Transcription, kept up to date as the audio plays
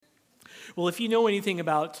Well, if you know anything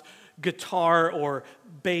about guitar or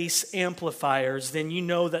bass amplifiers, then you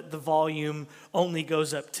know that the volume only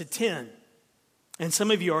goes up to 10. And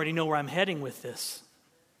some of you already know where I'm heading with this.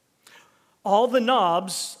 All the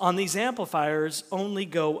knobs on these amplifiers only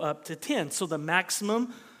go up to 10. So the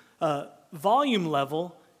maximum volume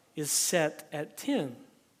level is set at 10.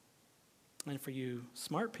 And for you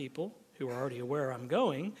smart people who are already aware I'm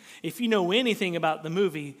going, if you know anything about the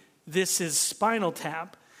movie This Is Spinal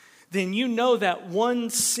Tap, then you know that one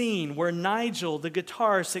scene where Nigel, the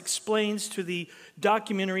guitarist, explains to the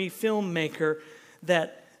documentary filmmaker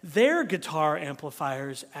that their guitar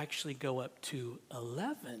amplifiers actually go up to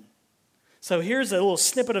 11. So here's a little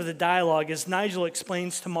snippet of the dialogue as Nigel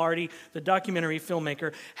explains to Marty, the documentary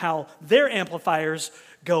filmmaker, how their amplifiers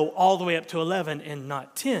go all the way up to 11 and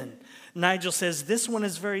not 10. Nigel says, this one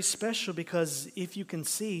is very special because if you can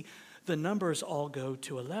see, the numbers all go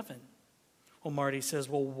to 11. Well, Marty says,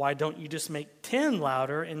 well, why don't you just make 10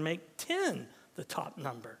 louder and make 10 the top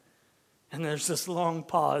number? And there's this long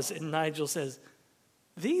pause, and Nigel says,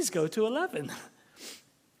 these go to 11.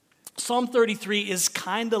 Psalm 33 is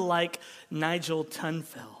kind of like Nigel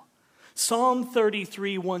Tunfell. Psalm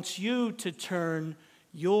 33 wants you to turn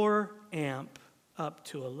your amp up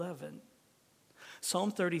to 11.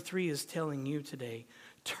 Psalm 33 is telling you today,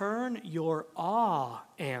 turn your awe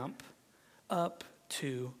amp up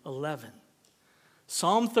to 11.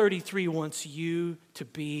 Psalm 33 wants you to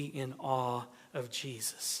be in awe of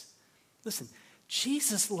Jesus. Listen,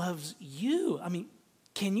 Jesus loves you. I mean,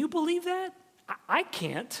 can you believe that? I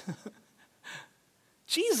can't.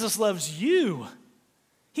 Jesus loves you.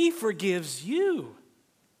 He forgives you.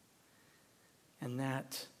 And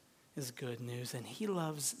that is good news. And he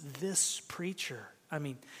loves this preacher. I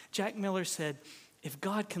mean, Jack Miller said, if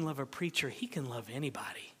God can love a preacher, he can love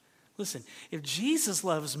anybody. Listen, if Jesus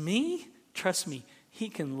loves me, trust me, he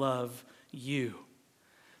can love you.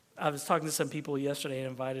 I was talking to some people yesterday and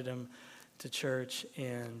invited them to church.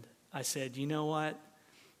 And I said, you know what?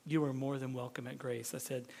 You are more than welcome at Grace. I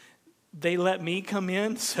said, they let me come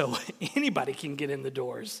in, so anybody can get in the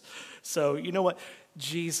doors. So you know what?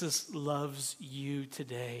 Jesus loves you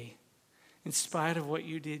today, in spite of what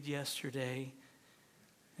you did yesterday.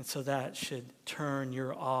 And so that should turn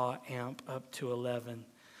your awe amp up to 11.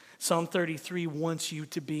 Psalm 33 wants you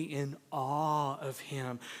to be in awe of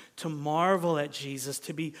him, to marvel at Jesus,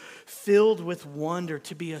 to be filled with wonder,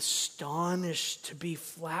 to be astonished, to be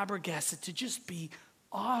flabbergasted, to just be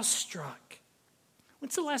awestruck.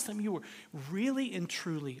 When's the last time you were really and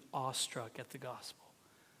truly awestruck at the gospel?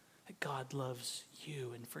 That God loves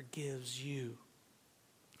you and forgives you.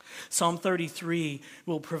 Psalm 33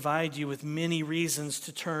 will provide you with many reasons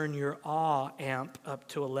to turn your awe amp up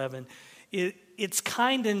to 11. It's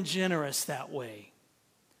kind and generous that way.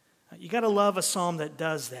 You got to love a psalm that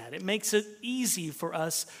does that. It makes it easy for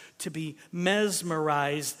us to be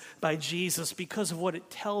mesmerized by Jesus because of what it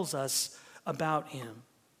tells us about him.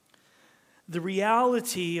 The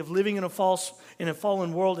reality of living in a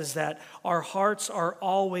fallen world is that our hearts are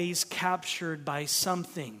always captured by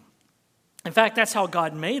something. In fact, that's how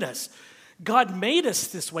God made us. God made us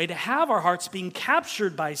this way, to have our hearts being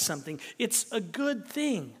captured by something. It's a good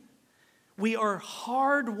thing. We are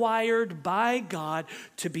hardwired by God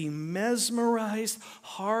to be mesmerized,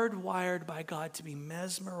 hardwired by God to be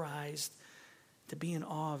mesmerized, to be in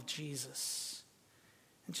awe of Jesus.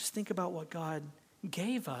 And just think about what God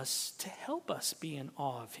gave us to help us be in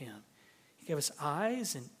awe of him. He gave us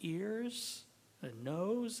eyes and ears, a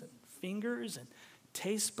nose and fingers and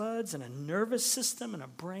taste buds and a nervous system and a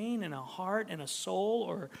brain and a heart and a soul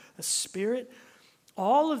or a spirit.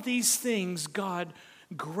 All of these things God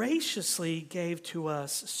graciously gave to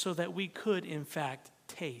us so that we could, in fact,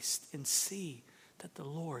 taste and see that the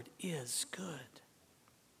Lord is good.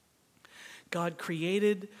 God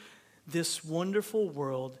created this wonderful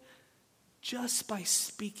world just by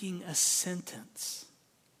speaking a sentence.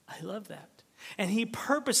 I love that. And he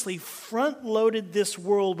purposely front-loaded this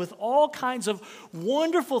world with all kinds of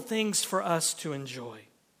wonderful things for us to enjoy.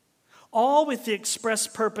 All with the express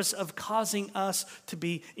purpose of causing us to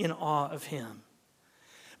be in awe of him.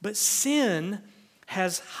 But sin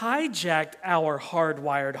has hijacked our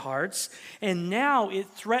hardwired hearts, and now it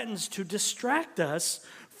threatens to distract us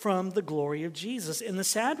from the glory of Jesus. And the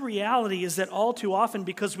sad reality is that all too often,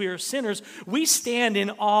 because we are sinners, we stand in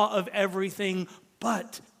awe of everything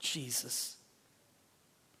but Jesus.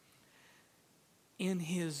 In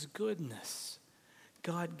his goodness,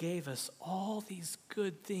 God gave us all these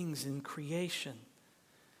good things in creation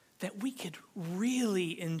that we could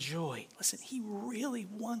really enjoy. Listen, he really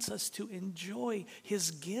wants us to enjoy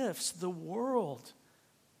his gifts, the world.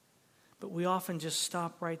 But we often just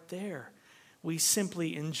stop right there. We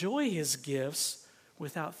simply enjoy his gifts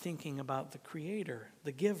without thinking about the Creator,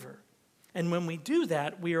 the giver. And when we do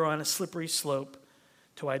that, we are on a slippery slope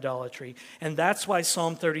to idolatry. And that's why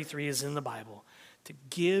Psalm 33 is in the Bible, to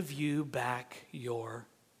give you back your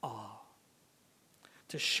awe,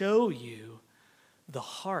 to show you the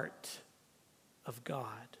heart of God,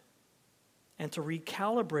 and to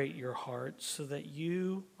recalibrate your heart so that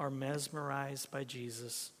you are mesmerized by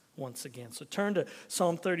Jesus once again. So turn to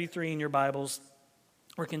Psalm 33 in your Bibles.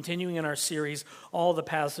 We're continuing in our series, All the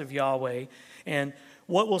Paths of Yahweh. And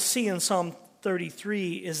what we'll see in Psalm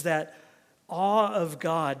 33 is that awe of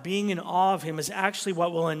God, being in awe of him, is actually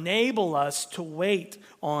what will enable us to wait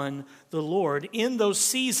on the Lord in those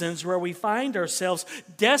seasons where we find ourselves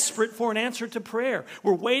desperate for an answer to prayer.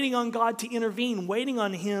 We're waiting on God to intervene, waiting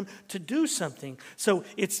on him to do something. So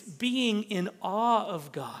it's being in awe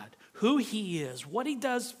of God, who he is, what he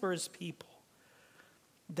does for his people.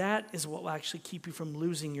 That is what will actually keep you from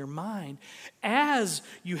losing your mind as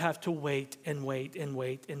you have to wait and wait and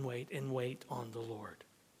wait and wait and wait on the Lord.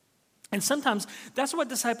 And sometimes that's what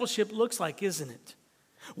discipleship looks like, isn't it?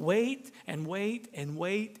 Wait and wait and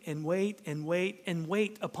wait and wait and wait and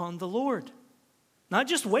wait upon the Lord. Not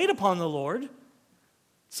just wait upon the Lord.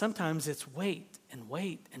 Sometimes it's wait and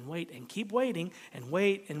wait and wait and keep waiting and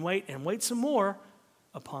wait and wait and wait some more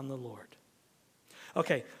upon the Lord.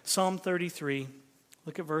 Okay, Psalm 33,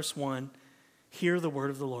 look at verse 1. Hear the word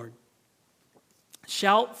of the Lord.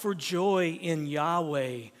 Shout for joy in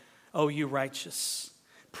Yahweh, O you righteous.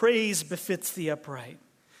 Praise befits the upright.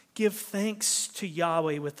 Give thanks to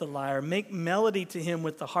Yahweh with the lyre. Make melody to him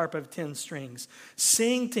with the harp of 10 strings.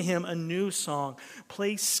 Sing to him a new song.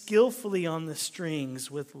 Play skillfully on the strings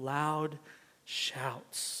with loud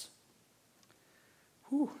shouts.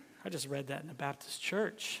 Whew, I just read that in a Baptist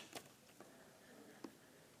church.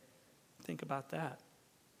 Think about that.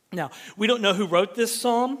 Now, we don't know who wrote this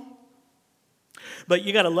psalm, but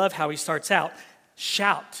you got to love how he starts out.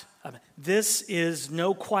 Shout. This is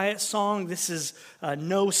no quiet song. This is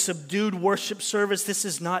no subdued worship service. This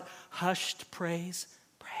is not hushed praise.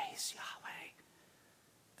 Praise Yahweh.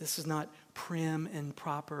 This is not prim and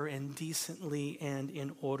proper and decently and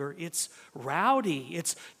in order. It's rowdy.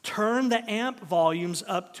 It's turn the amp volumes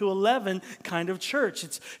up to 11 kind of church.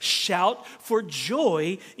 It's shout for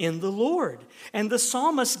joy in the Lord. And the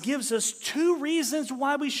psalmist gives us 2 reasons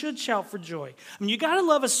why we should shout for joy. I mean, you got to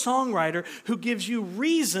love a songwriter who gives you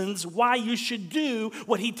reasons why you should do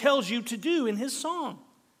what he tells you to do in his song.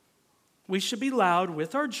 We should be loud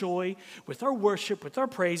with our joy, with our worship, with our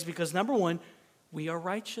praise, because number 1, we are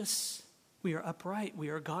righteous. We are upright. We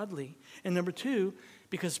are godly. And number 2,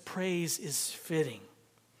 because praise is fitting.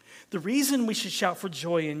 The reason we should shout for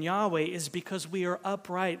joy in Yahweh is because we are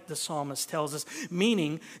upright, the psalmist tells us,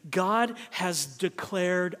 meaning God has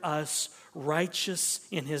declared us righteous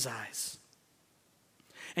in his eyes.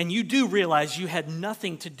 And you do realize you had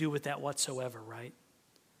nothing to do with that whatsoever, right?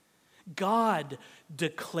 God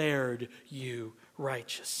declared you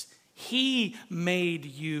righteous. He made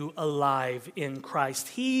you alive in Christ.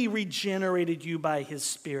 He regenerated you by his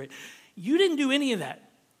Spirit. You didn't do any of that.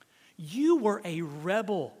 You were a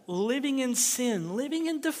rebel, living in sin, living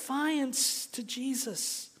in defiance to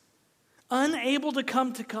Jesus, unable to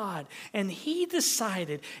come to God. And he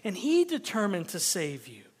decided and he determined to save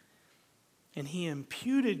you. And he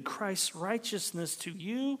imputed Christ's righteousness to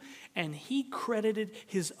you, and he credited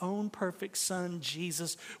his own perfect Son,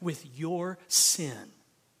 Jesus, with your sin.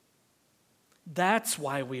 That's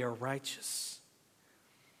why we are righteous.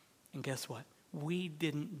 And guess what? We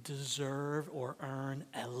didn't deserve or earn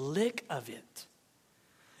a lick of it.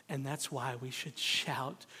 And that's why we should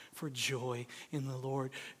shout for joy in the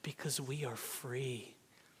Lord, because we are free.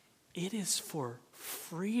 It is for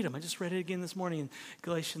freedom. I just read it again this morning in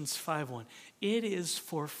Galatians 5:1. It is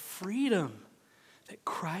for freedom that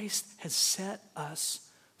Christ has set us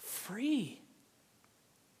free.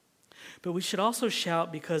 But we should also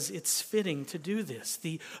shout because it's fitting to do this.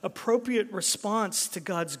 The appropriate response to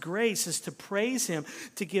God's grace is to praise him,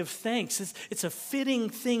 to give thanks. It's a fitting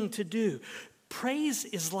thing to do. Praise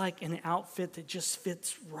is like an outfit that just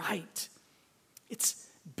fits right. It's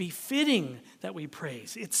befitting that we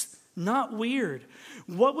praise. It's not weird.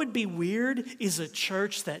 What would be weird is a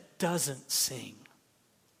church that doesn't sing,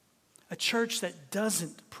 a church that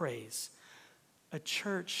doesn't praise, a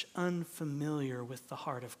church unfamiliar with the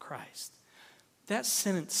heart of Christ. That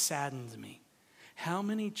sentence saddens me. How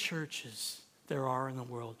many churches there are in the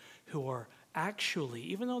world who are actually,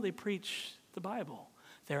 even though they preach the Bible,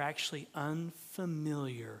 they're actually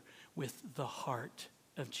unfamiliar with the heart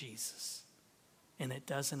of Jesus. And it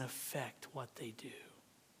doesn't affect what they do.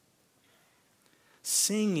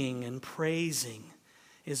 Singing and praising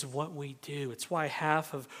is what we do. It's why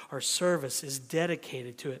half of our service is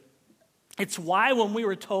dedicated to it. It's why when we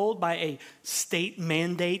were told by a state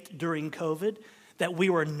mandate during COVID that we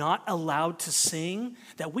were not allowed to sing,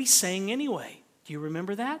 that we sang anyway. Do you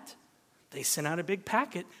remember that? They sent out a big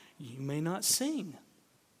packet. You may not sing.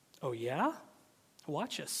 Oh yeah?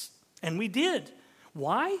 Watch us. And we did.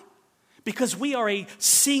 Why? Because we are a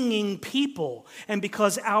singing people and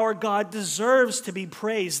because our God deserves to be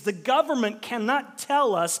praised. The government cannot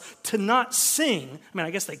tell us to not sing. I mean,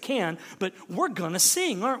 I guess they can, but we're going to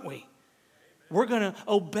sing, aren't we? We're going to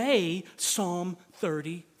obey Psalm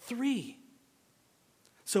 33.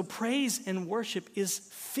 So praise and worship is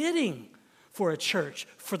fitting for a church,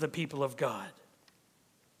 for the people of God.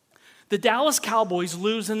 The Dallas Cowboys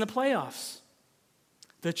lose in the playoffs.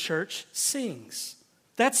 The church sings.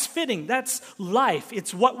 That's fitting. That's life.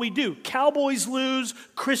 It's what we do. Cowboys lose,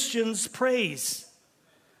 Christians praise.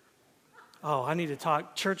 Oh, I need to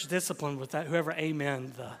talk church discipline with that. Whoever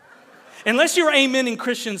amen the. Unless you were amening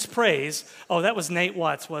Christians praise. Oh, that was Nate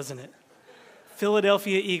Watts, wasn't it?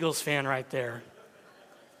 Philadelphia Eagles fan right there.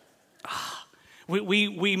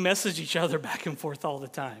 We message each other back and forth all the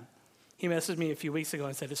time. He messaged me a few weeks ago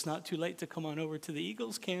and said, it's not too late to come on over to the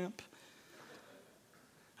Eagles camp.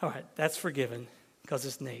 All right, that's forgiven because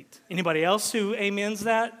it's Nate. Anybody else who amens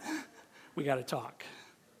that? We got to talk.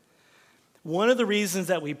 One of the reasons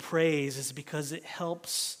that we praise is because it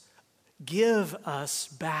helps give us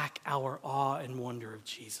back our awe and wonder of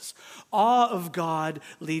Jesus. Awe of God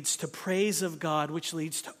leads to praise of God, which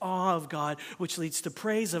leads to awe of God, which leads to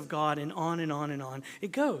praise of God, and on and on and on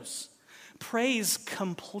it goes. Praise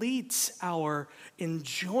completes our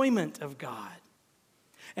enjoyment of God.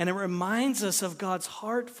 And it reminds us of God's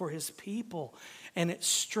heart for his people. And it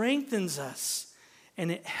strengthens us.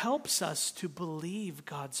 And it helps us to believe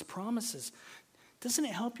God's promises. Doesn't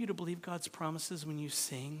it help you to believe God's promises when you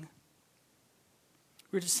sing?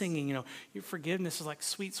 We're just singing, your forgiveness is like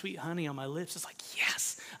sweet, sweet honey on my lips. It's like,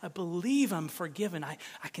 yes, I believe I'm forgiven. I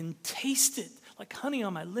can taste it like honey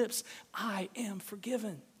on my lips. I am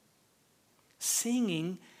forgiven.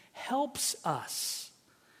 Singing helps us.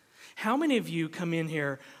 How many of you come in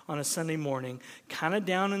here on a Sunday morning, kind of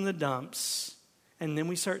down in the dumps, and then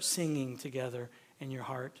we start singing together and your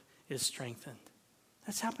heart is strengthened?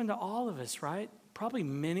 That's happened to all of us, right? Probably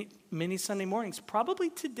many Sunday mornings, probably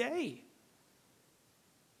today.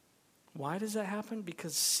 Why does that happen?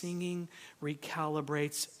 Because singing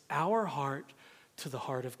recalibrates our heart to the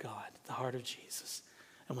heart of God, the heart of Jesus.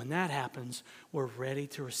 And when that happens, we're ready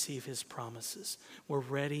to receive his promises. We're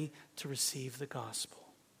ready to receive the gospel.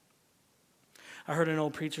 I heard an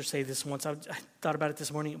old preacher say this once. I thought about it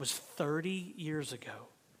this morning. It was 30 years ago.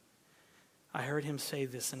 I heard him say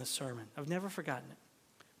this in a sermon. I've never forgotten it.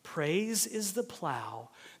 Praise is the plow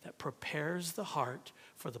that prepares the heart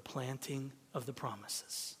for the planting of the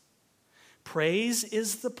promises. Praise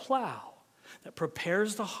is the plow that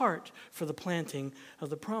prepares the heart for the planting of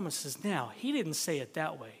the promises. Now, he didn't say it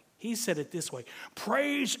that way. He said it this way.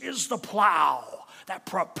 Praise is the plow that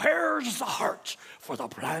prepares the heart for the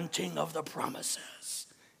planting of the promises.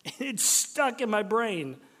 It's stuck in my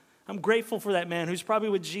brain. I'm grateful for that man who's probably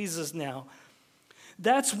with Jesus now.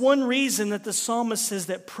 That's one reason that the psalmist says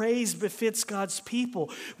that praise befits God's people.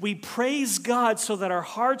 We praise God so that our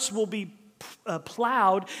hearts will be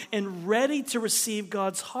plowed and ready to receive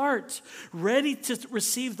God's heart, ready to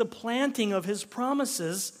receive the planting of his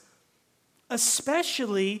promises,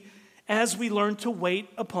 especially as we learn to wait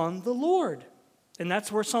upon the Lord. And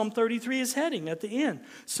that's where Psalm 33 is heading at the end.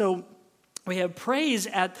 So we have praise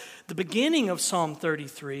at the beginning of Psalm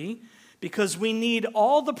 33 because we need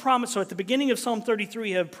all the promise. So at the beginning of Psalm 33,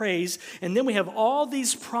 we have praise, and then we have all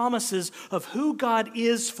these promises of who God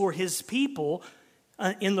is for his people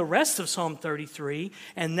in the rest of Psalm 33,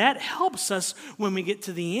 and that helps us when we get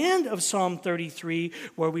to the end of Psalm 33,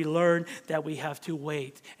 where we learn that we have to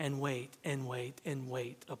wait and wait and wait and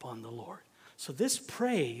wait upon the Lord. So this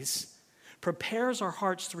praise prepares our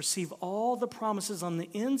hearts to receive all the promises on the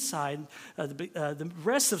inside, the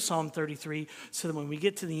rest of Psalm 33, so that when we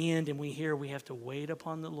get to the end and we hear we have to wait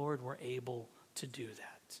upon the Lord, we're able to do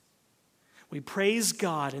that. We praise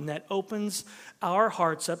God, and that opens our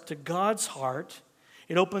hearts up to God's heart.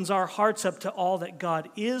 It opens our hearts up to all that God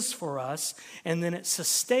is for us, and then it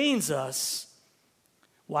sustains us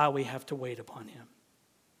while we have to wait upon him.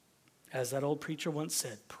 As that old preacher once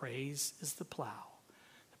said, praise is the plow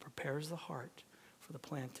that prepares the heart for the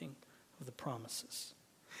planting of the promises.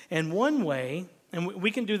 And one way, and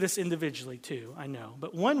we can do this individually too, I know,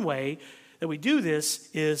 but one way that we do this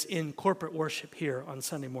is in corporate worship here on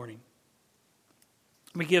Sunday morning.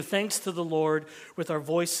 We give thanks to the Lord with our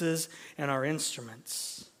voices and our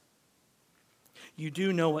instruments. You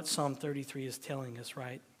do know what Psalm 33 is telling us,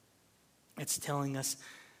 right? It's telling us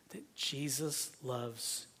that Jesus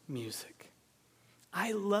loves music.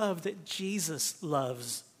 I love that Jesus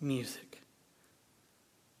loves music.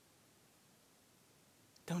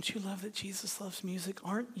 Don't you love that Jesus loves music?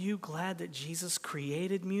 Aren't you glad that Jesus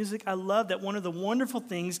created music? I love that one of the wonderful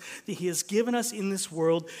things that he has given us in this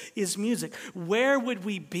world is music. Where would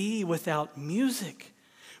we be without music?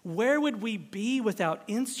 Where would we be without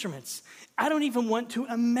instruments? I don't even want to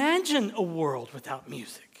imagine a world without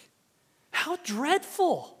music. How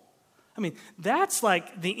dreadful. I mean, that's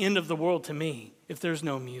like the end of the world to me if there's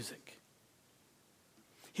no music.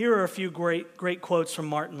 Here are a few great quotes from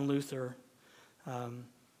Martin Luther,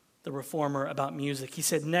 the reformer, about music. He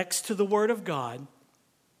said, "Next to the word of God,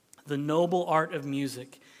 the noble art of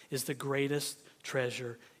music is the greatest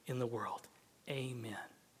treasure in the world." Amen.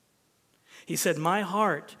 He said, "My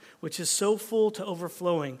heart, which is so full to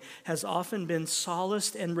overflowing, has often been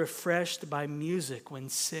solaced and refreshed by music when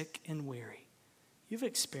sick and weary." You've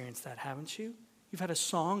experienced that, haven't you? You've had a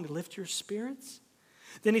song to lift your spirits.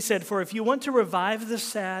 Then he said, "For if you want to revive the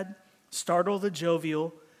sad, startle the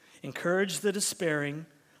jovial, encourage the despairing,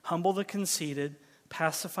 humble the conceited,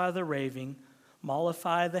 pacify the raving,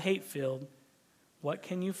 mollify the hate-filled, what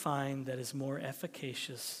can you find that is more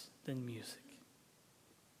efficacious than music?"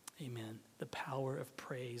 Amen. The power of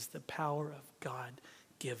praise, the power of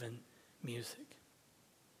God-given music.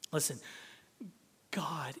 Listen,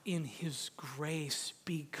 God in his grace,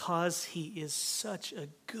 because he is such a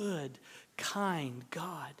good, kind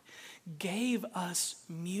God, gave us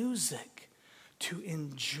music to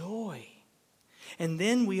enjoy. And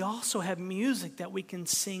then we also have music that we can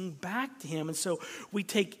sing back to him. And so we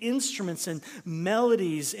take instruments and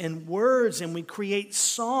melodies and words and we create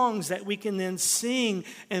songs that we can then sing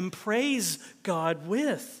and praise God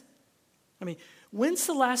with. I mean, when's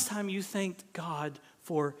the last time you thanked God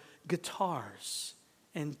for guitars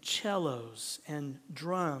and cellos and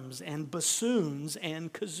drums and bassoons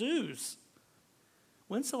and kazoos?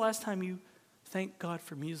 When's the last time you thanked God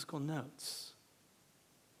for musical notes?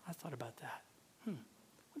 I thought about that.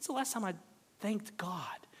 When's the last time I thanked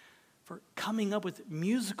God for coming up with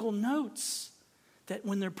musical notes that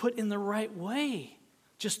when they're put in the right way,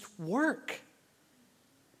 just work?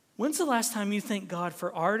 When's the last time you thanked God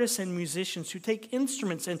for artists and musicians who take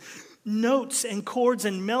instruments and notes and chords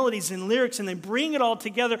and melodies and lyrics and they bring it all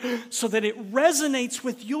together so that it resonates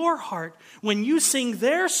with your heart when you sing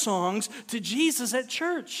their songs to Jesus at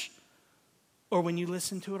church or when you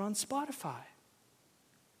listen to it on Spotify?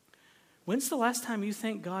 When's the last time you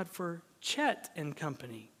thanked God for Chet and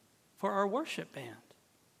company, for our worship band?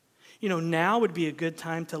 You know, now would be a good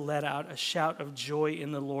time to let out a shout of joy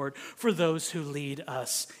in the Lord for those who lead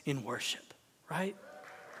us in worship, right?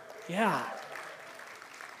 Yeah.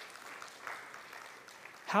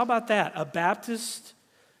 How about that?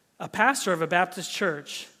 A pastor of a Baptist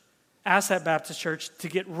church asked that Baptist church to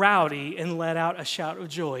get rowdy and let out a shout of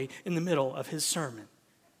joy in the middle of his sermon.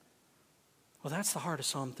 Well, that's the heart of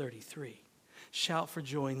Psalm 33. Shout for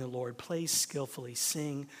joy in the Lord. Play skillfully.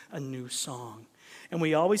 Sing a new song. And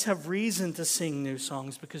we always have reason to sing new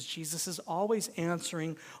songs because Jesus is always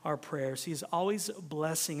answering our prayers. He is always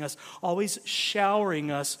blessing us, always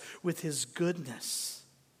showering us with his goodness.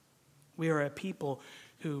 We are a people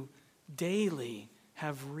who daily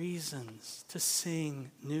have reasons to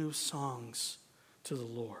sing new songs to the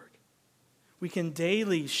Lord. We can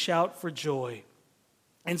daily shout for joy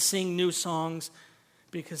and sing new songs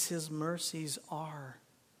because his mercies are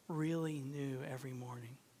really new every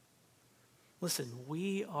morning. Listen,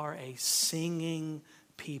 we are a singing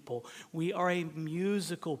people. We are a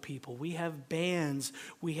musical people. We have bands.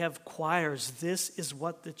 We have choirs. This is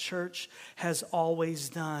what the church has always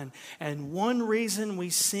done. And one reason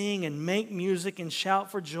we sing and make music and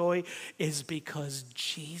shout for joy is because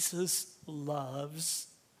Jesus loves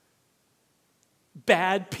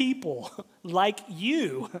bad people like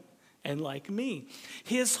you and like me.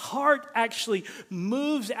 His heart actually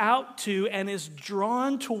moves out to and is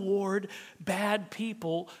drawn toward bad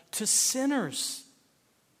people, to sinners.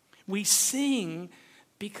 We sing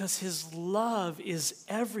because his love is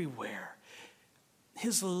everywhere.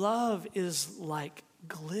 His love is like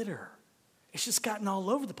glitter. It's just gotten all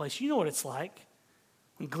over the place. You know what it's like.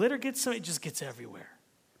 When glitter gets some, it just gets everywhere.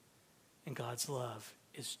 And God's love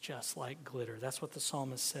is just like glitter. That's what the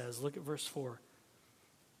psalmist says. Look at verse 4.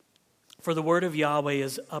 For the word of Yahweh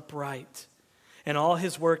is upright, and all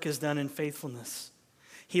his work is done in faithfulness.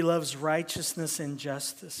 He loves righteousness and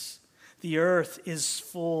justice. The earth is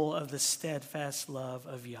full of the steadfast love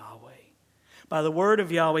of Yahweh. By the word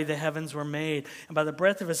of Yahweh the heavens were made, and by the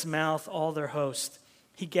breath of his mouth all their host.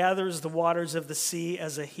 He gathers the waters of the sea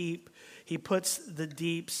as a heap. He puts the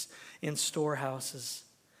deeps in storehouses.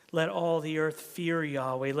 Let all the earth fear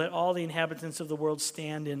Yahweh. Let all the inhabitants of the world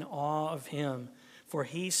stand in awe of him. For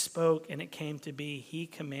he spoke, and it came to be. He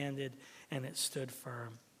commanded, and it stood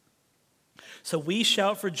firm. So we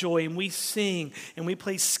shout for joy, and we sing, and we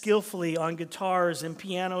play skillfully on guitars and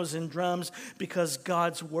pianos and drums because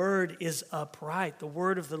God's word is upright. The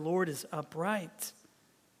word of the Lord is upright.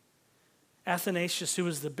 Athanasius, who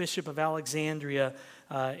was the bishop of Alexandria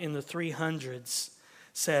in the 300s,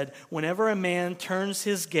 said, whenever a man turns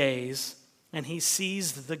his gaze and he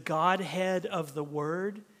sees the Godhead of the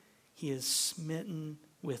word, he is smitten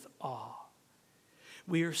with awe.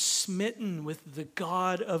 We are smitten with the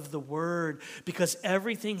God of the word because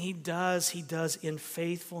everything he does in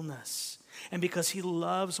faithfulness. And because he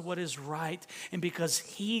loves what is right. And because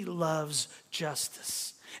he loves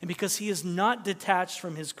justice. And because he is not detached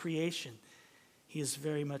from his creation. He is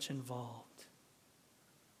very much involved.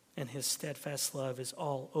 And his steadfast love is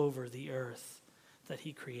all over the earth that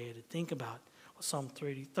he created. Think about what Psalm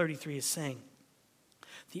 33 is saying.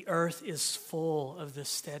 The earth is full of the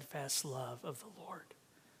steadfast love of the Lord.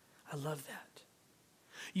 I love that.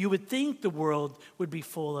 You would think the world would be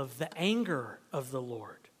full of the anger of the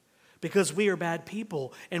Lord because we are bad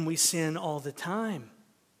people and we sin all the time.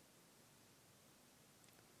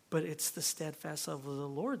 But it's the steadfast love of the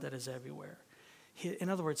Lord that is everywhere. In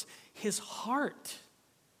other words, his heart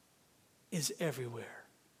is everywhere.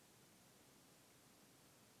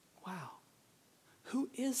 Wow. Who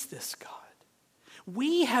is this God?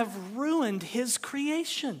 We have ruined his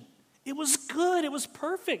creation. It was good. It was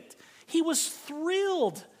perfect. He was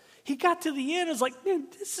thrilled. He got to the end and was like, man,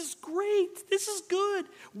 this is great. This is good.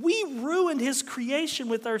 We ruined his creation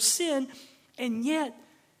with our sin, and yet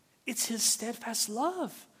it's his steadfast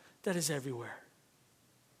love that is everywhere,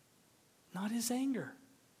 not his anger.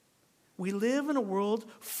 We live in a world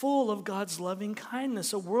full of God's loving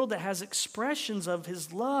kindness, a world that has expressions of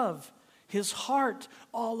his love, his heart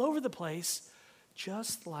all over the place,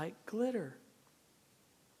 just like glitter.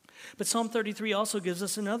 But Psalm 33 also gives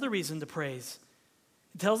us another reason to praise.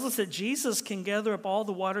 It tells us that Jesus can gather up all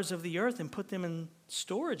the waters of the earth and put them in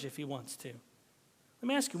storage if he wants to. Let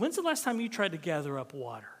me ask you, when's the last time you tried to gather up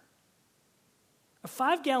water? A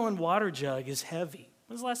 5-gallon water jug is heavy.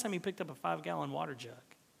 When's the last time you picked up a 5-gallon water jug?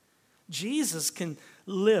 Jesus can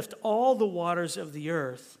lift all the waters of the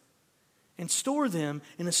earth and store them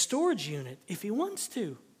in a storage unit if he wants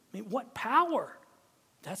to. I mean, what power!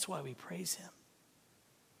 That's why we praise him.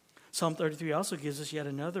 Psalm 33 also gives us yet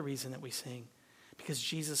another reason that we sing, because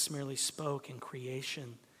Jesus merely spoke and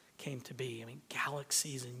creation came to be. I mean,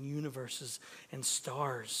 galaxies and universes and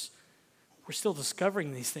stars. We're still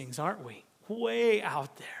discovering these things, aren't we? Way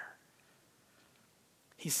out there.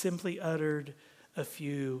 He simply uttered a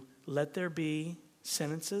few "let there be"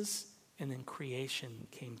 sentences, and then creation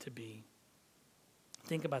came to be.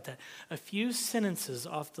 Think about that. A few sentences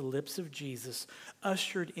off the lips of Jesus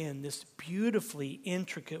ushered in this beautifully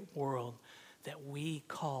intricate world that we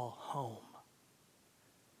call home.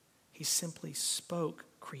 He simply spoke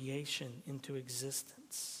creation into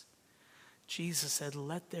existence. Jesus said,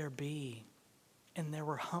 "Let there be." And there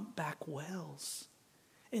were humpback whales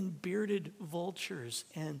and bearded vultures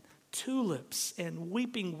and tulips and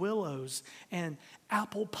weeping willows and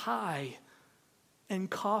apple pie and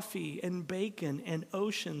coffee and bacon and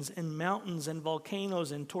oceans and mountains and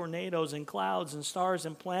volcanoes and tornadoes and clouds and stars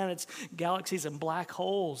and planets, galaxies and black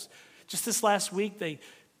holes. Just this last week, they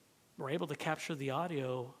were able to capture the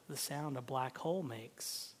audio, the sound a black hole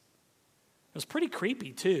makes. It was pretty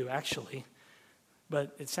creepy too, actually.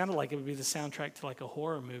 But it sounded like it would be the soundtrack to like a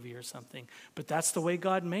horror movie or something. But that's the way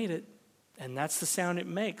God made it. And that's the sound it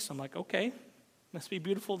makes. I'm like, okay, must be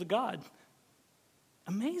beautiful to God.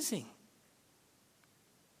 Amazing.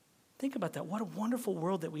 Think about that. What a wonderful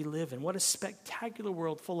world that we live in. What a spectacular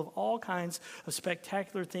world full of all kinds of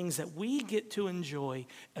spectacular things that we get to enjoy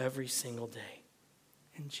every single day.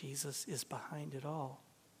 And Jesus is behind it all.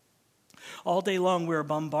 All day long, we're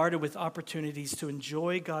bombarded with opportunities to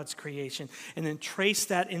enjoy God's creation and then trace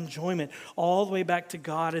that enjoyment all the way back to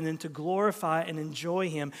God and then to glorify and enjoy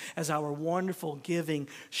him as our wonderful, giving,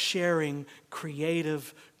 sharing,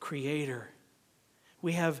 creative creator.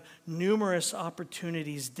 We have numerous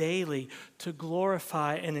opportunities daily to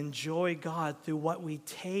glorify and enjoy God through what we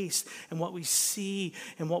taste and what we see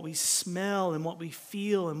and what we smell and what we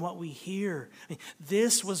feel and what we hear. I mean,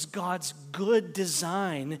 this was God's good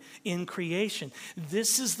design in creation.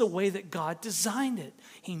 This is the way that God designed it.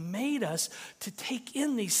 He made us to take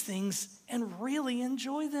in these things and really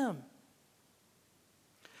enjoy them.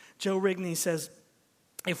 Joe Rigney says,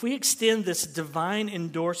 if we extend this divine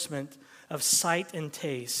endorsement of sight and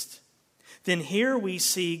taste, then here we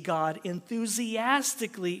see God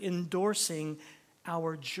enthusiastically endorsing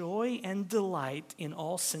our joy and delight in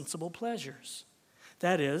all sensible pleasures.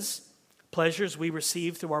 That is, pleasures we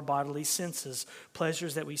receive through our bodily senses,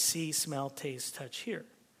 pleasures that we see, smell, taste, touch, hear,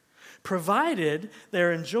 provided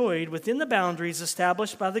they're enjoyed within the boundaries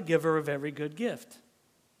established by the giver of every good gift.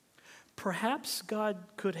 Perhaps God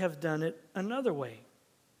could have done it another way.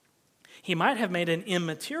 He might have made an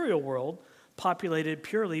immaterial world populated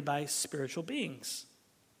purely by spiritual beings.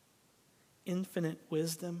 Infinite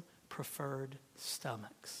wisdom preferred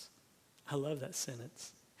stomachs. I love that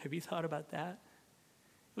sentence. Have you thought about that?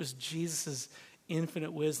 It was Jesus'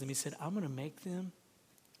 infinite wisdom. He said, I'm going to make them,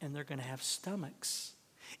 and they're going to have stomachs.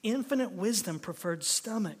 Infinite wisdom preferred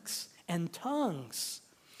stomachs and tongues.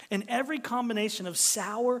 And every combination of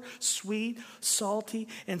sour, sweet, salty,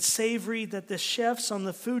 and savory that the chefs on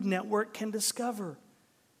the Food Network can discover.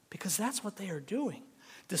 Because that's what they are doing.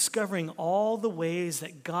 Discovering all the ways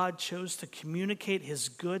that God chose to communicate his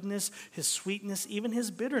goodness, his sweetness, even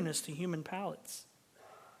his bitterness to human palates.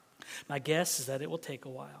 My guess is that it will take a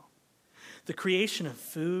while. The creation of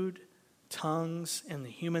food, tongues, and the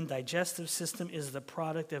human digestive system is the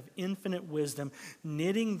product of infinite wisdom,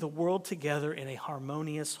 knitting the world together in a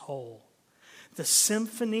harmonious whole. The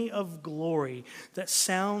symphony of glory that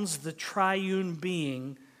sounds the triune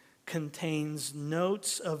being contains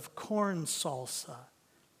notes of corn salsa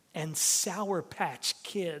and Sour Patch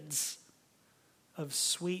Kids, of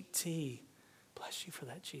sweet tea. Bless you for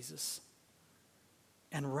that, Jesus.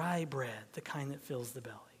 And rye bread, the kind that fills the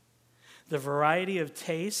belly. The variety of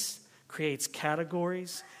tastes creates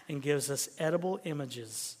categories and gives us edible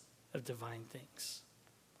images of divine things.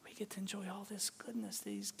 We get to enjoy all this goodness that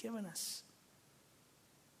he's given us.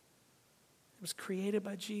 It was created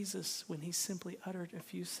by Jesus when he simply uttered a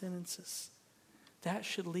few sentences. That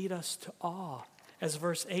should lead us to awe. As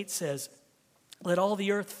verse 8 says, let all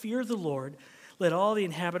the earth fear the Lord. Let all the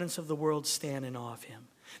inhabitants of the world stand in awe of him.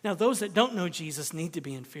 Now, those that don't know Jesus need to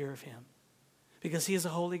be in fear of him because he is a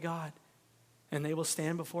holy God. And they will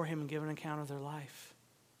stand before him and give an account of their life.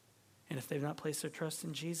 And if they've not placed their trust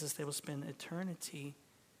in Jesus, they will spend eternity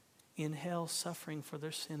in hell suffering for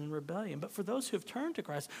their sin and rebellion. But for those who have turned to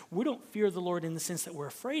Christ, we don't fear the Lord in the sense that we're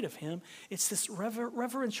afraid of him. It's this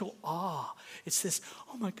reverential awe. It's this,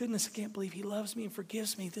 oh my goodness, I can't believe he loves me and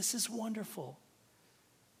forgives me. This is wonderful.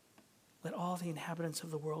 Let all the inhabitants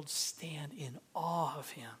of the world stand in awe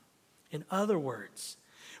of him. In other words,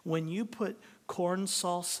 when you put corn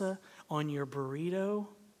salsa on your burrito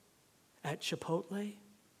at Chipotle,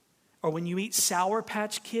 or when you eat Sour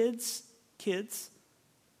Patch Kids,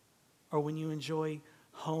 or when you enjoy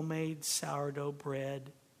homemade sourdough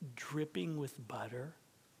bread dripping with butter,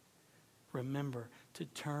 remember to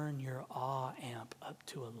turn your awe amp up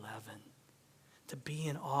to 11, to be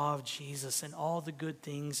in awe of Jesus and all the good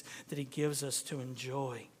things that he gives us to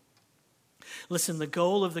enjoy. Listen, the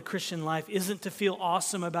goal of the Christian life isn't to feel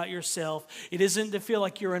awesome about yourself. It isn't to feel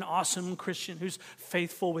like you're an awesome Christian who's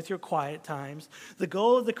faithful with your quiet times. The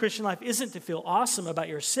goal of the Christian life isn't to feel awesome about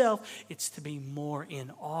yourself. It's to be more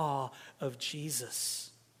in awe of Jesus.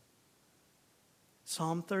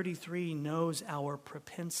 Psalm 33 knows our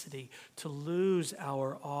propensity to lose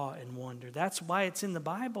our awe and wonder. That's why it's in the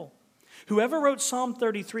Bible. Whoever wrote Psalm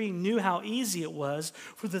 33 knew how easy it was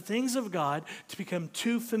for the things of God to become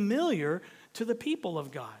too familiar to the people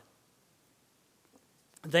of God.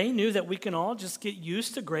 They knew that we can all just get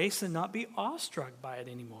used to grace and not be awestruck by it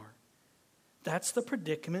anymore. That's the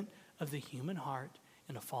predicament of the human heart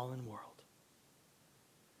in a fallen world.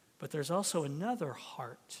 But there's also another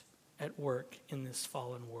heart at work in this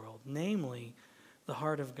fallen world, namely the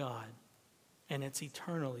heart of God, and it's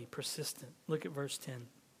eternally persistent. Look at verse 10.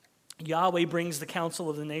 Yahweh brings the counsel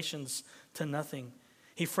of the nations to nothing.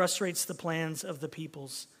 He frustrates the plans of the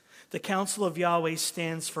peoples. The counsel of Yahweh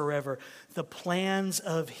stands forever, the plans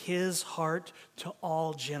of his heart to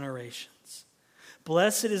all generations.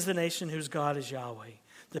 Blessed is the nation whose God is Yahweh,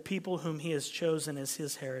 the people whom he has chosen as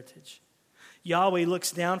his heritage. Yahweh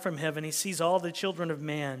looks down from heaven. He sees all the children of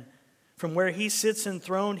man. From where he sits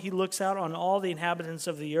enthroned, he looks out on all the inhabitants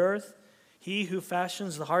of the earth. He who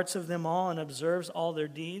fashions the hearts of them all and observes all their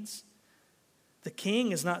deeds. The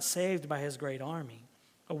king is not saved by his great army.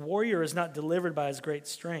 A warrior is not delivered by his great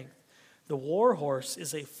strength. The war horse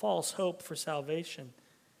is a false hope for salvation,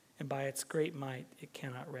 and by its great might it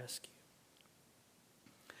cannot rescue.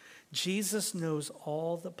 Jesus knows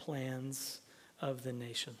all the plans of the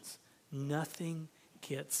nations. Nothing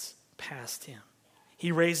gets past him.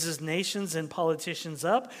 He raises nations and politicians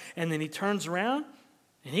up, and then he turns around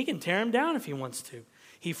And he can tear them down if he wants to.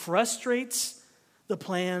 He frustrates the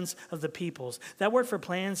plans of the peoples. That word for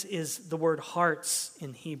plans is the word hearts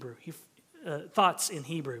in Hebrew. Thoughts in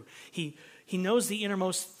Hebrew. He knows the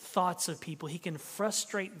innermost thoughts of people. He can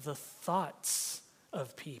frustrate the thoughts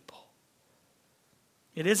of people.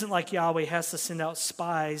 It isn't like Yahweh has to send out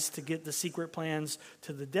spies to get the secret plans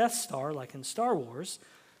to the Death Star, like in Star Wars.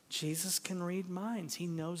 Jesus can read minds. He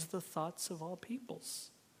knows the thoughts of all peoples,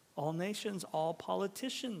 all nations, all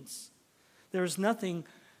politicians. There's nothing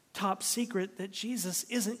top secret that Jesus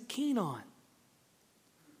isn't keen on.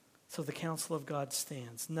 So the counsel of God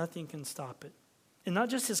stands. Nothing can stop it. And not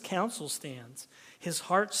just his counsel stands. His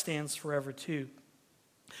heart stands forever too.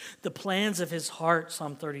 The plans of his heart,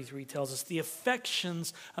 Psalm 33 tells us, the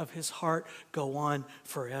affections of his heart go on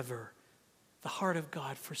forever. The heart of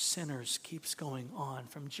God for sinners keeps going on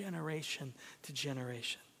from generation to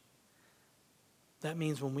generation. That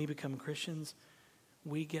means when we become Christians,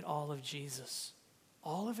 we get all of Jesus,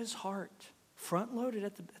 all of his heart, front-loaded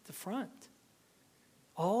at the front.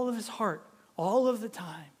 All of his heart, all of the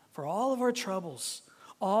time, for all of our troubles,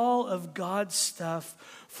 all of God's stuff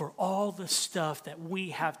for all the stuff that we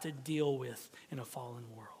have to deal with in a fallen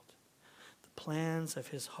world. The plans of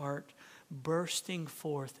his heart bursting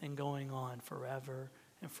forth and going on forever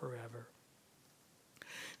and forever.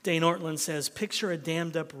 Dane Ortland says, picture a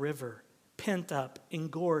dammed up river, pent up,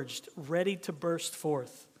 engorged, ready to burst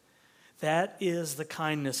forth. That is the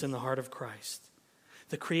kindness in the heart of Christ.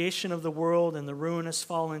 The creation of the world and the ruinous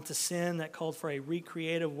fall into sin that called for a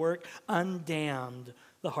recreative work undammed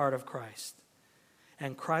the heart of Christ.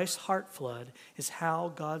 And Christ's heart flood is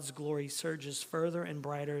how God's glory surges further and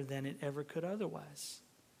brighter than it ever could otherwise.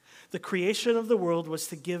 The creation of the world was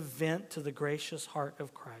to give vent to the gracious heart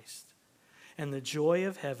of Christ. And the joy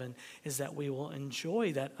of heaven is that we will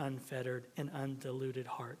enjoy that unfettered and undiluted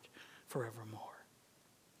heart forevermore.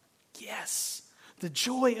 Yes, the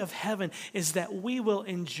joy of heaven is that we will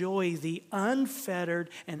enjoy the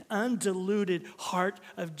unfettered and undiluted heart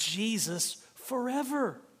of Jesus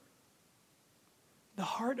forever. The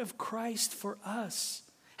heart of Christ for us.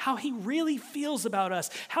 How he really feels about us.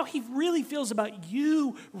 How he really feels about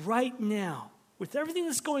you right now. With everything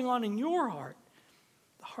that's going on in your heart.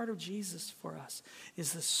 The heart of Jesus for us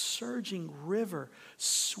is the surging river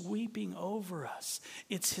sweeping over us.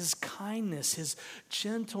 It's his kindness, his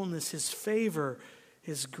gentleness, his favor,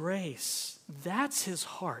 his grace. That's his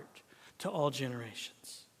heart to all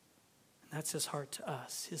generations. And that's his heart to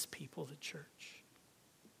us, his people, the church.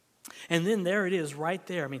 And then there it is right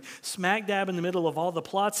there. I mean, smack dab in the middle of all the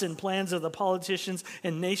plots and plans of the politicians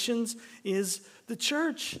and nations is the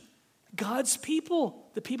church. God's people,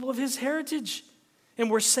 the people of his heritage. And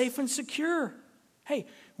we're safe and secure. Hey,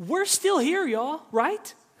 we're still here, y'all,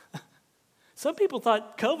 right? Some people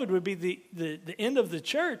thought COVID would be the end of the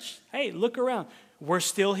church. Hey, look around. We're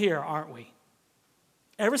still here, aren't we?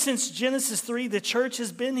 Ever since Genesis 3, the church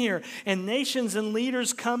has been here. And nations and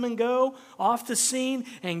leaders come and go off the scene.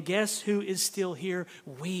 And guess who is still here?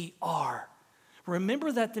 We are.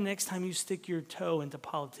 Remember that the next time you stick your toe into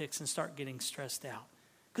politics and start getting stressed out.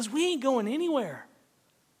 Because we ain't going anywhere.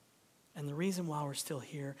 And the reason why we're still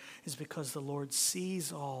here is because the Lord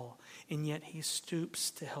sees all, and yet he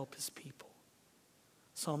stoops to help his people.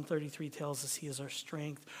 Psalm 33 tells us he is our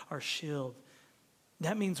strength, our shield.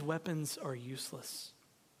 That means weapons are useless.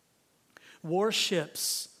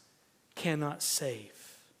 Warships cannot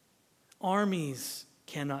save. Armies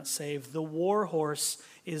cannot save. The war horse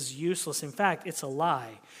is useless. In fact, it's a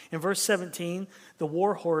lie. In verse 17, the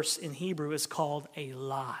war horse in Hebrew is called a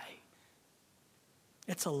lie.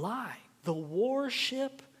 It's a lie. The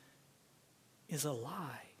warship is a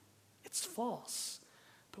lie. It's false.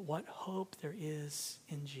 But what hope there is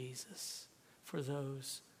in Jesus for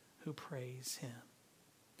those who praise him.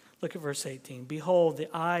 Look at verse 18. Behold,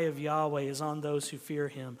 the eye of Yahweh is on those who fear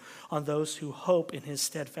him, on those who hope in his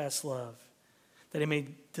steadfast love, that he may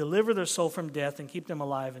deliver their soul from death and keep them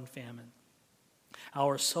alive in famine.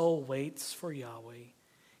 Our soul waits for Yahweh.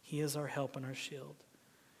 He is our help and our shield.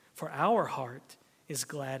 For our heart is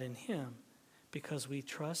glad in him, because we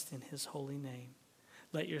trust in his holy name.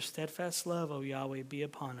 Let your steadfast love, O Yahweh, be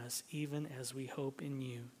upon us, even as we hope in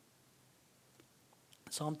you.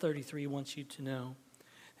 Psalm 33 wants you to know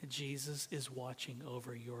that Jesus is watching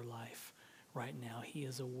over your life right now. He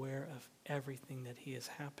is aware of everything that is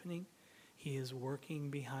happening. He is working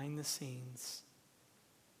behind the scenes.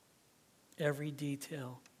 Every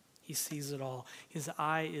detail, he sees it all. His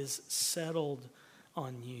eye is settled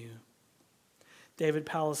on you. David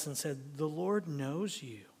Pallison said, the Lord knows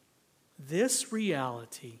you. This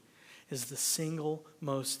reality is the single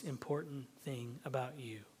most important thing about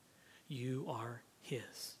you. You are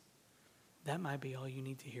his. That might be all you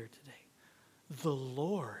need to hear today. The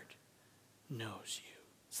Lord knows you.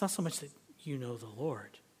 It's not so much that you know the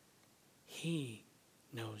Lord. He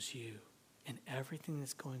knows you and everything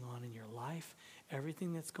that's going on in your life,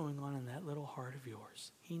 everything that's going on in that little heart of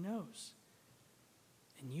yours. He knows.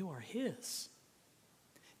 And you are his.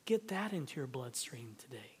 Get that into your bloodstream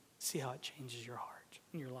today. See how it changes your heart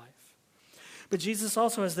and your life. But Jesus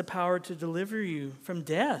also has the power to deliver you from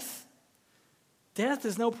death. Death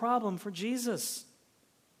is no problem for Jesus.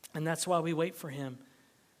 And that's why we wait for him,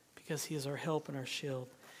 because he is our help and our shield.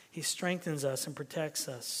 He strengthens us and protects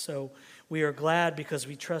us. So we are glad because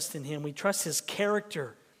we trust in him. We trust his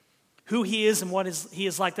character, who he is and what he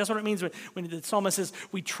is like. That's what it means when the psalmist says,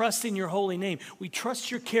 we trust in your holy name. We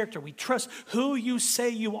trust your character. We trust who you say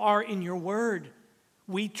you are in your word.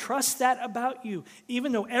 We trust that about you.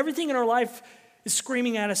 Even though everything in our life is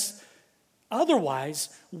screaming at us otherwise,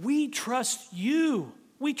 we trust you.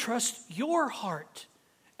 We trust your heart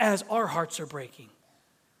as our hearts are breaking.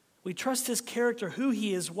 We trust his character, who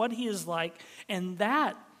he is, what he is like, and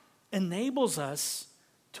that enables us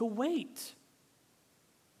to wait.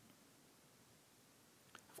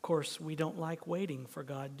 Of course, we don't like waiting for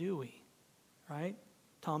God, do we? Right?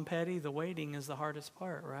 Tom Petty, the waiting is the hardest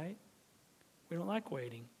part, right? We don't like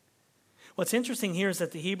waiting. What's interesting here is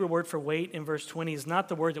that the Hebrew word for wait in verse 20 is not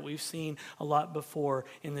the word that we've seen a lot before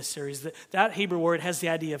in this series. That Hebrew word has the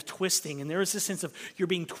idea of twisting, and there is this sense of you're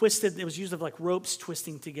being twisted. It was used of like ropes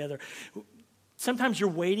twisting together. Sometimes you're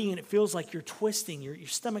waiting and it feels like you're twisting. Your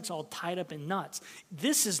stomach's all tied up in knots.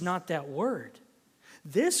 This is not that word.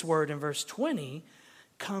 This word in verse 20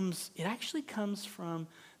 actually comes from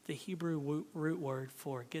the Hebrew root word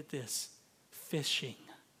for, get this, fishing.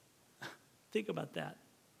 Think about that.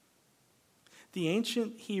 The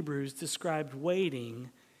ancient Hebrews described waiting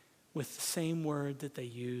with the same word that they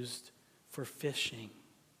used for fishing.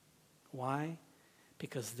 Why?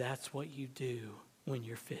 Because that's what you do when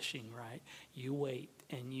you're fishing, right? You wait,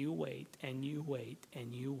 and you wait, and you wait,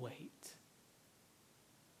 and you wait.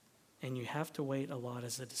 And you have to wait a lot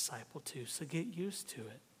as a disciple too, so get used to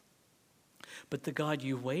it. But the God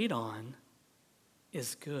you wait on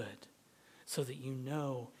is good, so that you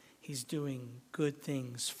know he's doing good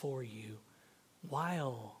things for you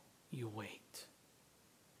while you wait.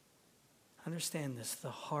 Understand this. The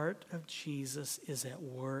heart of Jesus is at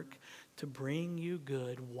work to bring you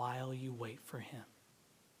good while you wait for him.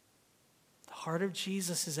 The heart of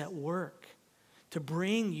Jesus is at work to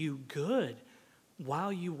bring you good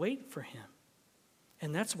while you wait for him.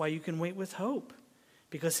 And that's why you can wait with hope.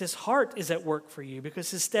 Because his heart is at work for you.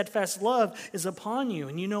 Because his steadfast love is upon you.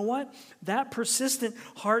 And you know what? That persistent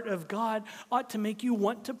heart of God ought to make you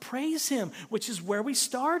want to praise him, which is where we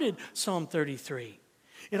started Psalm 33.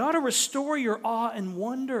 It ought to restore your awe and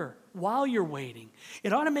wonder while you're waiting.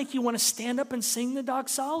 It ought to make you want to stand up and sing the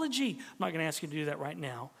doxology. I'm not going to ask you to do that right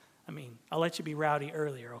now. I'll let you be rowdy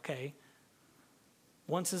earlier, okay?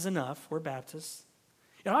 Once is enough. We're Baptists.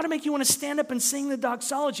 It ought to make you want to stand up and sing the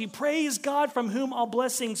doxology. Praise God from whom all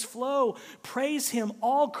blessings flow. Praise him,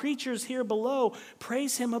 all creatures here below.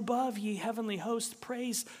 Praise him above, ye heavenly hosts.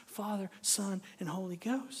 Praise Father, Son, and Holy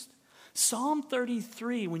Ghost. Psalm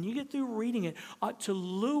 33, when you get through reading it, ought to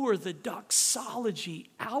lure the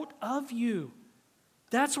doxology out of you.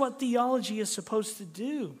 That's what theology is supposed to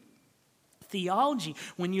do. Theology,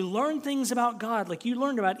 when you learn things about God, like you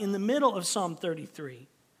learned about in the middle of Psalm 33,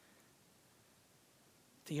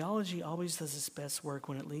 theology always does its best work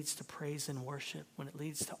when it leads to praise and worship, when it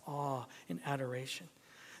leads to awe and adoration.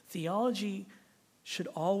 Theology should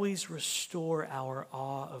always restore our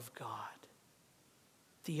awe of God.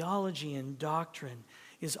 Theology and doctrine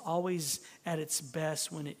is always at its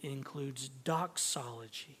best when it includes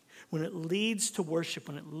doxology, when it leads to worship,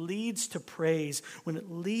 when it leads to praise, when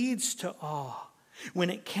it leads to awe,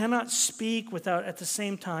 when it cannot speak without at the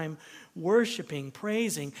same time worshiping,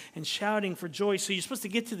 praising, and shouting for joy. So you're supposed to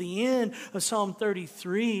get to the end of Psalm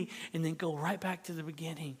 33 and then go right back to the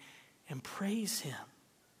beginning and praise him.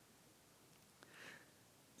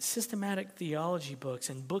 Systematic theology books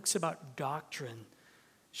and books about doctrine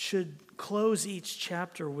should close each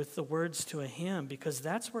chapter with the words to a hymn, because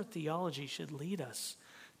that's where theology should lead us,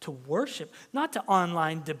 to worship, not to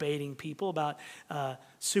online debating people about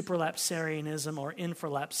supralapsarianism or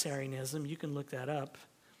infralapsarianism. You can look that up.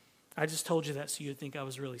 I just told you that so you'd think I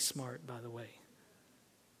was really smart, by the way.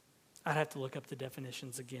 I'd have to look up the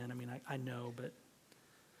definitions again. I know, but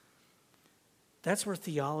that's where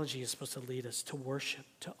theology is supposed to lead us, to worship,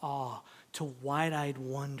 to awe, to wide-eyed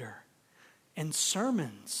wonder. And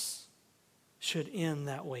sermons should end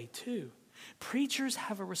that way too. Preachers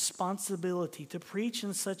have a responsibility to preach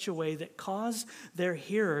in such a way that cause their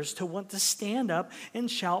hearers to want to stand up and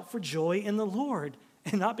shout for joy in the Lord,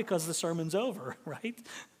 and not because the sermon's over, right?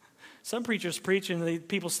 Some preachers preach and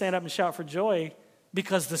people stand up and shout for joy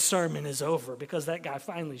because the sermon is over, because that guy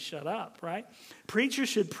finally shut up, right? Preachers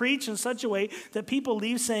should preach in such a way that people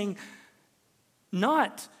leave saying,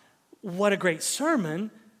 not what a great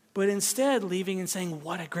sermon, but instead leaving and saying,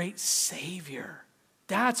 what a great Savior.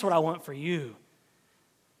 That's what I want for you.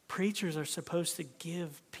 Preachers are supposed to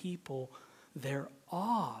give people their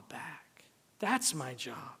awe back. That's my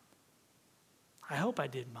job. I hope I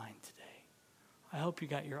did mine today. I hope you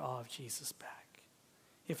got your awe of Jesus back.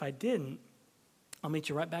 If I didn't, I'll meet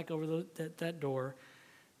you right back over that door,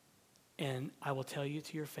 and I will tell you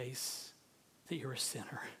to your face that you're a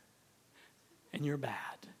sinner, and you're bad,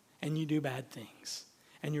 and you do bad things,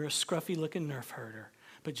 and you're a scruffy-looking nerf herder,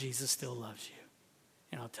 but Jesus still loves you.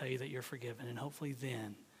 And I'll tell you that you're forgiven, and hopefully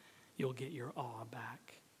then you'll get your awe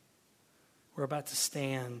back. We're about to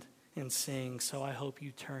stand and sing, so I hope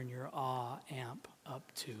you turn your awe amp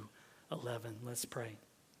up to 11. Let's pray.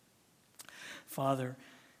 Father,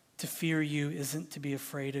 to fear you isn't to be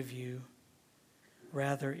afraid of you.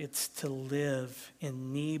 Rather, it's to live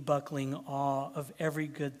in knee-buckling awe of every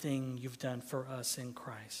good thing you've done for us in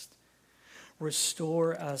Christ.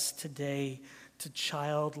 Restore us today to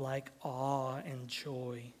childlike awe and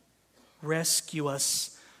joy. Rescue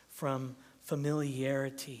us from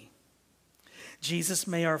familiarity. Jesus,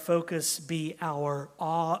 may our focus be our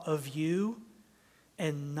awe of you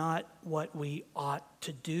and not what we ought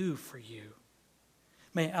to do for you.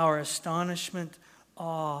 May our astonishment,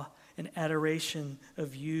 awe, and adoration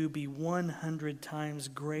of you be 100 times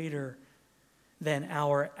greater than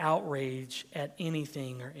our outrage at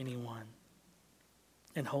anything or anyone.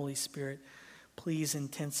 And Holy Spirit, please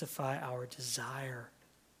intensify our desire,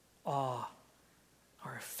 awe,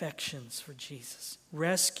 our affections for Jesus.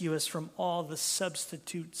 Rescue us from all the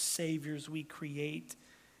substitute saviors we create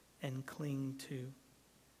and cling to.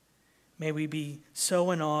 May we be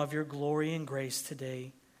so in awe of your glory and grace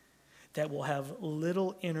today that we'll have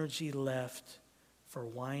little energy left for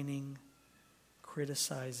whining,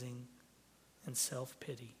 criticizing, and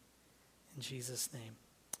self-pity. In Jesus' name,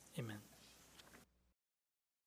 amen.